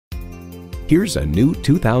Here's a new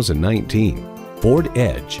 2019 Ford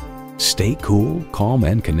Edge. Stay cool, calm,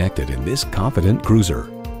 and connected in this confident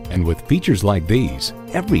cruiser. And with features like these,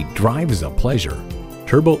 every drive is a pleasure.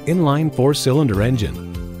 Turbo inline 4-cylinder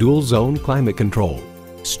engine, dual zone climate control,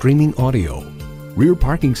 streaming audio, rear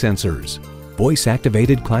parking sensors, voice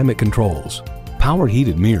activated climate controls, power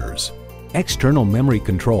heated mirrors, external memory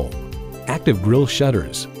control, active grille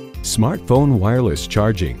shutters, smartphone wireless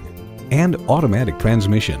charging, and automatic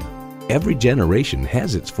transmission. Every generation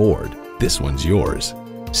has its Ford. This one's yours.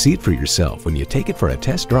 See it for yourself when you take it for a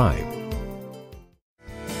test drive.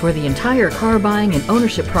 For the entire car buying and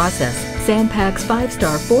ownership process, Sandpack's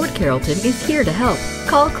 5-star Ford Carrollton is here to help.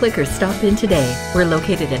 Call, click, or stop in today. We're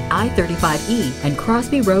located at I-35E and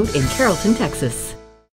Crosby Road in Carrollton, Texas.